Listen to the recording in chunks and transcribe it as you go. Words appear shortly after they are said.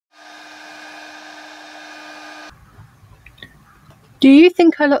Do you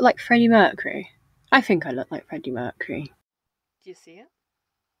think I look like Freddie Mercury? I think I look like Freddie Mercury. Do you see it?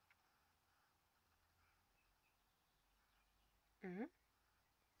 Mm-hmm.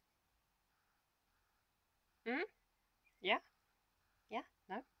 Mm-hmm. Yeah? Yeah?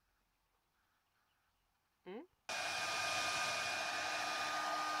 No? Mm?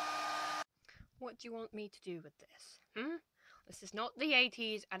 What do you want me to do with this? Hmm? This is not the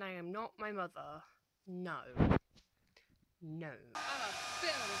 80s and I am not my mother. No. No. I'm a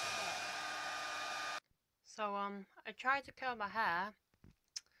film star. So, I tried to curl my hair.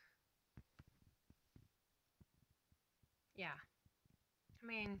 Yeah. I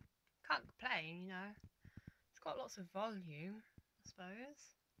mean, can't complain, you know. It's got lots of volume, I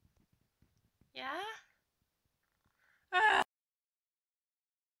suppose. Yeah?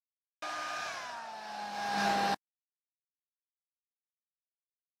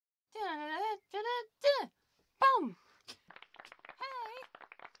 Boom! Hey!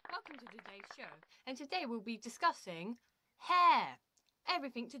 Welcome to today's show. And today we'll be discussing hair.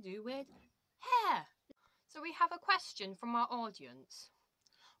 Everything to do with hair. So we have a question from our audience.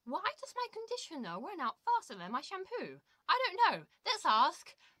 Why does my conditioner run out faster than my shampoo? I don't know. Let's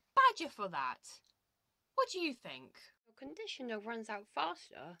ask Badger for that. What do you think? Your conditioner runs out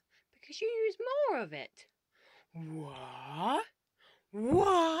faster because you use more of it. What?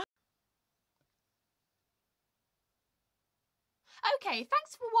 What? Okay,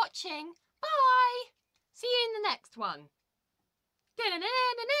 thanks for watching. Bye. See you in the next one.